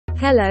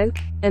Hello,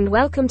 and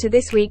welcome to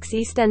this week's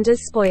EastEnders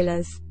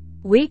spoilers.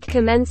 Week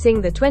commencing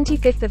the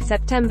 25th of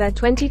September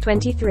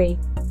 2023.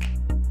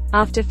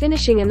 After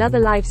finishing another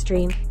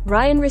livestream,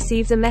 Ryan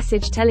receives a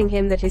message telling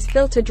him that his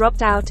filter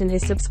dropped out and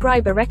his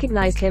subscriber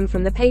recognized him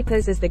from the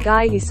papers as the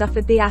guy who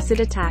suffered the acid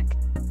attack.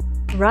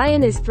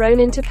 Ryan is thrown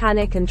into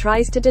panic and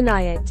tries to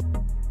deny it.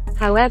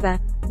 However,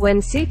 when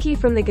Suki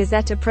from the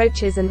Gazette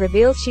approaches and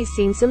reveals she's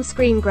seen some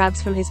screen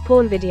grabs from his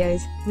porn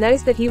videos,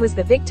 knows that he was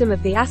the victim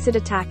of the acid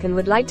attack and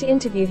would like to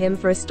interview him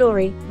for a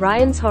story,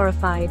 Ryan's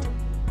horrified.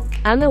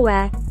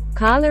 Unaware,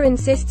 Carla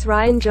insists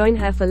Ryan join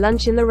her for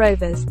lunch in the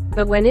Rovers,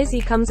 but when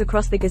Izzy comes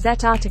across the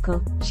Gazette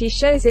article, she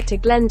shows it to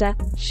Glenda,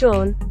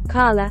 Sean,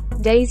 Carla,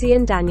 Daisy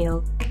and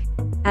Daniel.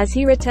 As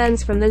he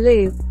returns from the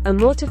loo, a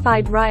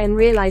mortified Ryan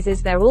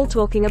realizes they're all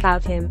talking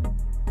about him.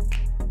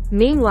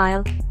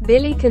 Meanwhile,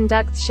 Billy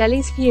conducts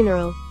Shelly's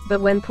funeral,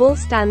 but when Paul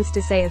stands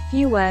to say a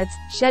few words,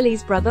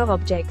 Shelly's brother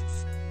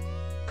objects.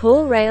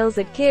 Paul rails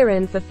at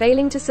Kieran for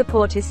failing to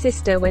support his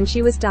sister when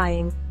she was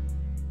dying.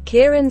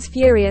 Kieran's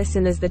furious,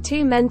 and as the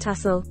two men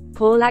tussle,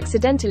 Paul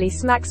accidentally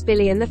smacks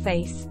Billy in the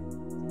face.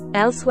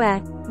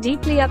 Elsewhere,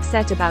 deeply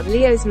upset about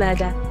Leo's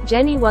murder,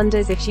 Jenny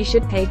wonders if she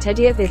should pay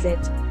Teddy a visit.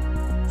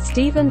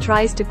 Stephen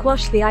tries to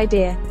quash the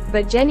idea,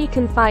 but Jenny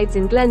confides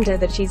in Glenda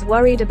that she's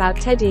worried about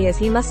Teddy as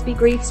he must be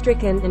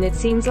grief-stricken, and it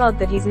seems odd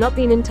that he's not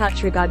been in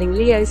touch regarding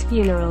Leo's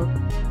funeral.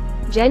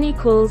 Jenny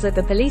calls at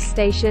the police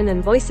station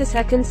and voices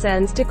her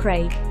concerns to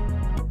Craig.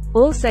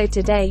 Also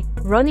today,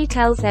 Ronnie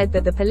tells Ed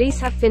that the police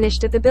have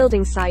finished at the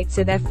building site,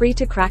 so they're free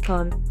to crack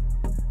on.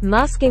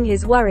 Masking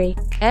his worry,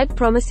 Ed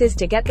promises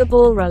to get the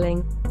ball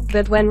rolling.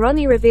 But when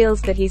Ronnie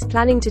reveals that he's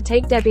planning to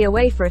take Debbie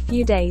away for a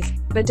few days,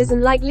 but doesn't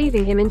like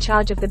leaving him in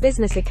charge of the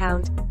business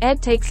account, Ed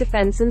takes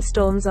offense and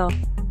storms off.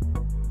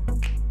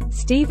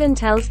 Stephen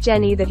tells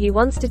Jenny that he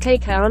wants to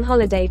take her on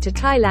holiday to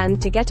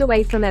Thailand to get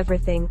away from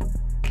everything.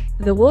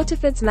 The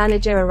Waterford's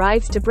manager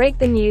arrives to break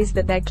the news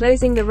that they're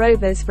closing the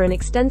Rovers for an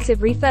extensive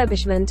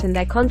refurbishment and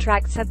their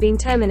contracts have been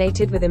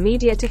terminated with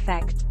immediate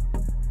effect.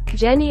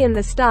 Jenny and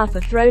the staff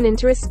are thrown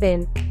into a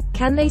spin.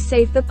 Can they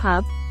save the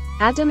pub?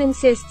 Adam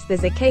insists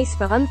there's a case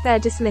for unfair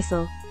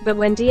dismissal, but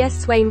when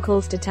DS Swain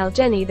calls to tell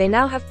Jenny they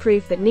now have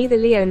proof that neither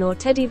Leo nor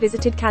Teddy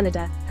visited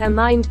Canada, her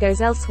mind goes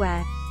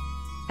elsewhere.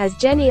 As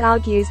Jenny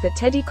argues that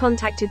Teddy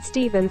contacted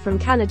Stephen from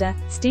Canada,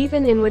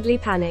 Stephen inwardly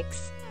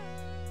panics.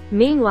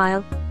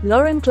 Meanwhile,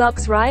 Lauren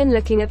clocks Ryan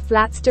looking at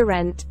flats to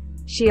rent.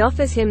 She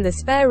offers him the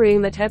spare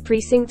room at her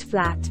precinct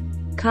flat.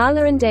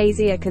 Carla and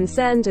Daisy are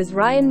concerned as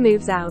Ryan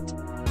moves out.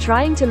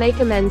 Trying to make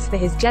amends for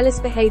his jealous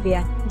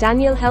behavior,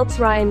 Daniel helps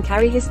Ryan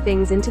carry his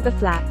things into the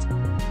flat.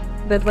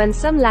 But when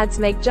some lads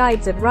make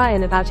jibes at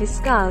Ryan about his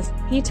scars,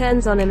 he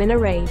turns on him in a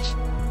rage.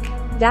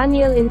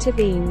 Daniel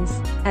intervenes.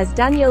 As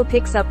Daniel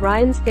picks up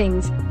Ryan's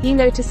things, he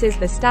notices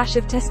the stash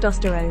of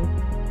testosterone.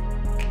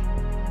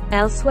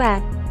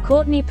 Elsewhere,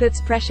 Courtney puts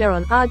pressure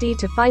on Ardy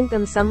to find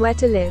them somewhere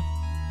to live.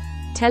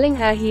 Telling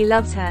her he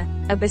loves her,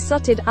 a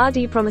besotted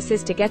Ardy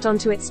promises to get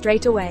onto it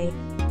straight away.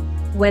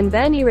 When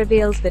Bernie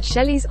reveals that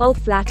Shelly's old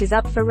flat is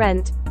up for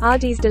rent,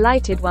 Ardy's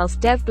delighted whilst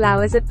Dev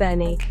glowers at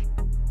Bernie.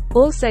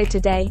 Also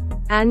today,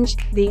 Ange,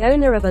 the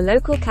owner of a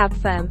local cab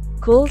firm,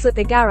 calls at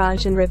the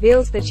garage and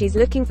reveals that she's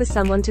looking for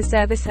someone to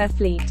service her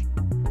fleet.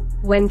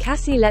 When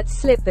Cassie lets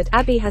slip that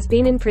Abby has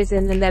been in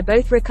prison and they're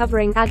both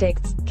recovering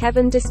addicts,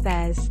 Kevin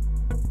despairs.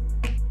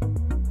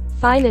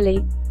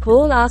 Finally,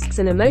 Paul asks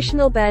an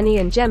emotional Bernie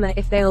and Gemma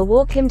if they'll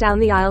walk him down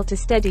the aisle to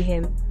steady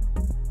him.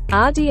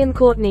 Ardy and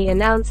Courtney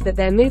announce that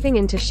they're moving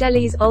into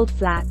Shelly's old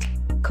flat.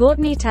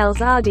 Courtney tells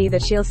Ardy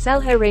that she'll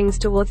sell her rings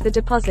towards the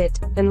deposit,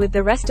 and with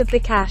the rest of the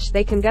cash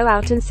they can go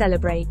out and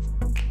celebrate.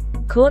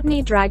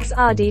 Courtney drags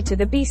Ardy to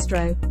the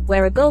bistro,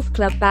 where a golf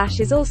club bash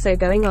is also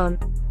going on.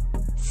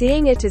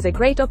 Seeing it as a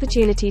great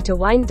opportunity to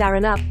wind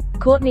Darren up,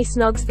 Courtney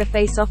snogs the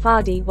face off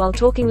Ardy while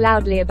talking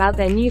loudly about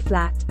their new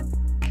flat.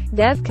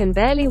 Dev can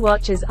barely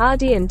watch as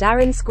Ardy and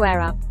Darren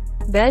square up.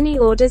 Bernie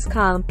orders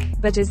calm,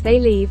 but as they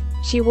leave,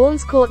 she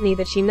warns Courtney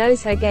that she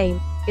knows her game.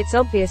 It's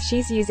obvious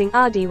she's using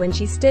Ardy when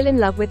she's still in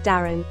love with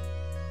Darren.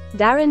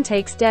 Darren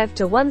takes Dev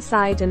to one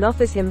side and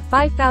offers him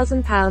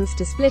 £5,000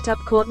 to split up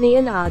Courtney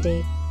and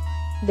Ardy.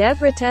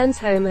 Dev returns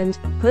home and,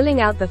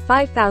 pulling out the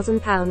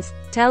 £5,000,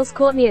 tells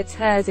Courtney it's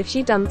hers if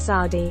she dumps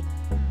Ardy.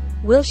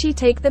 Will she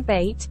take the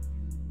bait?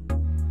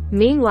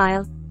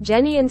 Meanwhile,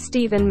 Jenny and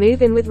Stephen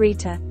move in with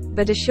Rita,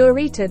 but assure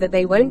Rita that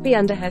they won't be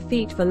under her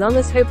feet for long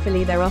as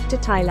hopefully they're off to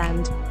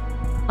Thailand.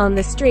 On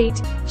the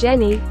street,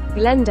 Jenny,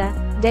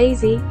 Glenda,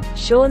 Daisy,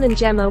 Sean and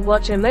Gemma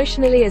watch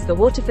emotionally as the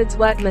Waterford's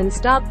workmen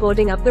start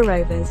boarding up the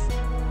Rovers.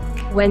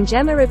 When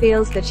Gemma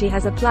reveals that she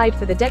has applied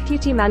for the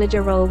deputy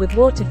manager role with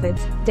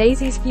Waterford's,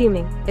 Daisy's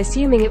fuming,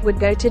 assuming it would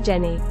go to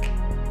Jenny.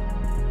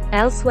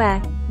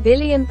 Elsewhere,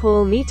 Billy and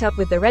Paul meet up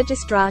with the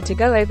registrar to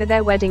go over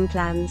their wedding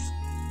plans.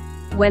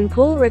 When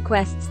Paul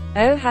requests,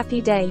 "Oh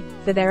Happy Day,"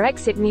 for their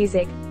exit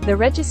music, the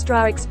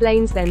registrar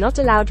explains they're not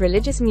allowed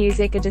religious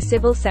music at a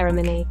civil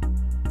ceremony.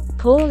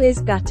 Paul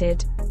is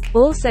gutted.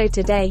 Also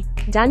today,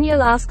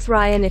 Daniel asks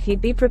Ryan if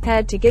he'd be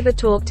prepared to give a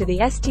talk to the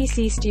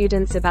STC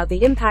students about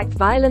the impact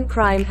violent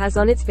crime has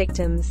on its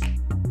victims.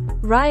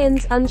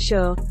 Ryan's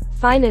unsure.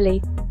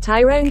 Finally,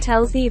 Tyrone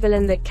tells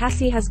Evelyn that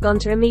Cassie has gone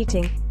to a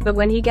meeting, but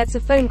when he gets a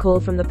phone call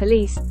from the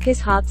police, his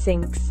heart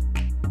sinks.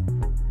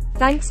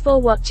 Thanks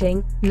for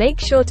watching. Make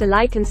sure to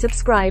like and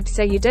subscribe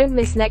so you don't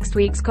miss next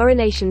week's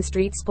Coronation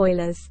Street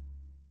spoilers.